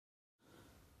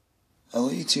Hello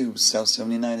YouTube,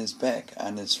 South79 is back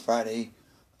on this Friday,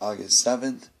 August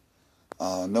 7th.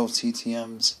 No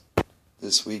TTMs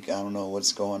this week. I don't know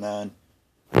what's going on,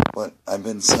 but I've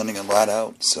been sending a lot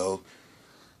out, so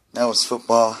now it's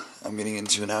football. I'm getting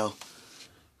into now.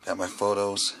 Got my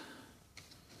photos.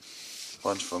 A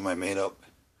bunch of them I made up.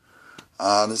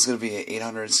 This is going to be an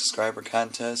 800 subscriber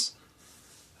contest.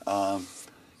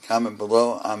 Comment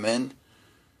below, I'm in.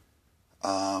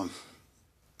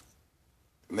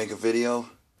 Make a video,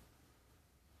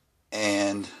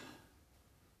 and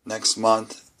next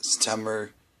month,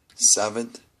 September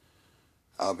 7th,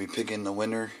 I'll be picking the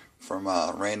winner from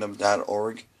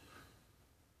random.org,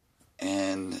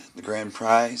 and the grand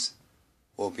prize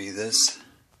will be this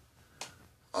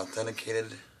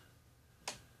authenticated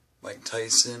Mike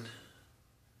Tyson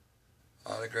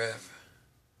autograph.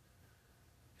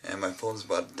 And my phone's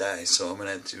about to die, so I'm going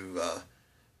to have to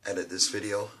edit this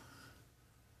video.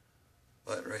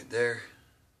 But right there,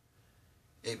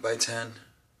 8x10.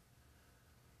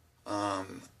 I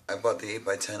bought the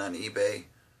 8x10 on eBay,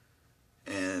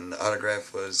 and the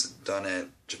autograph was done at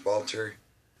Gibraltar.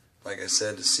 Like I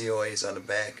said, the COA is on the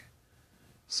back,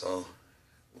 so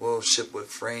we'll ship with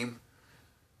frame.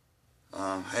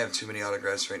 I have too many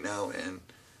autographs right now, and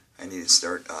I need to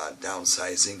start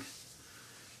downsizing.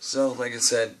 So, like I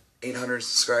said, 800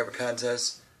 subscriber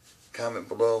contest. Comment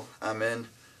below, I'm in.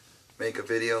 Make a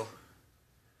video.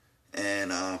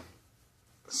 And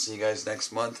see you guys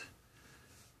next month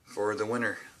for the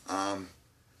winner.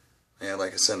 Yeah,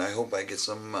 like I said, I hope I get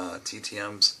some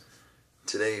TTMs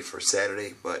today for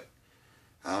Saturday, but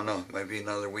I don't know, it might be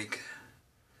another week.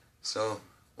 So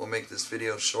we'll make this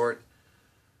video short,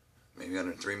 maybe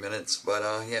under 3 minutes. But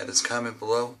yeah, just comment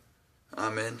below,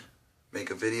 I'm in.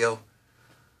 Make a video.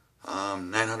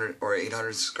 900 or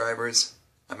 800 subscribers.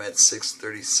 I'm at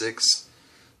 636,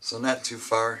 so not too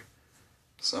far.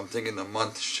 So I'm thinking a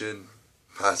month should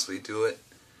possibly do it.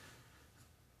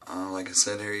 Like I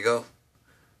said, here you go.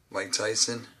 Mike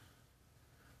Tyson,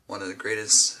 one of the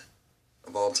greatest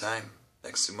of all time,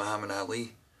 next to Muhammad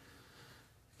Ali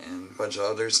and a bunch of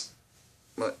others.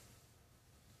 But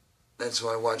that's who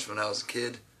I watched when I was a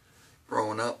kid,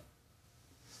 growing up.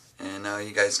 And now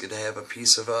you guys get to have a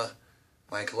piece of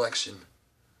my collection.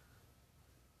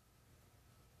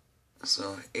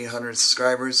 So 800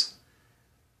 subscribers.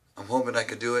 I'm hoping I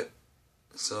could do it.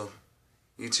 So,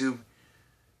 YouTube,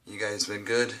 you guys been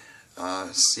good.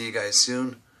 See you guys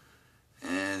soon,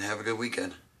 and have a good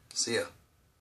weekend. See ya.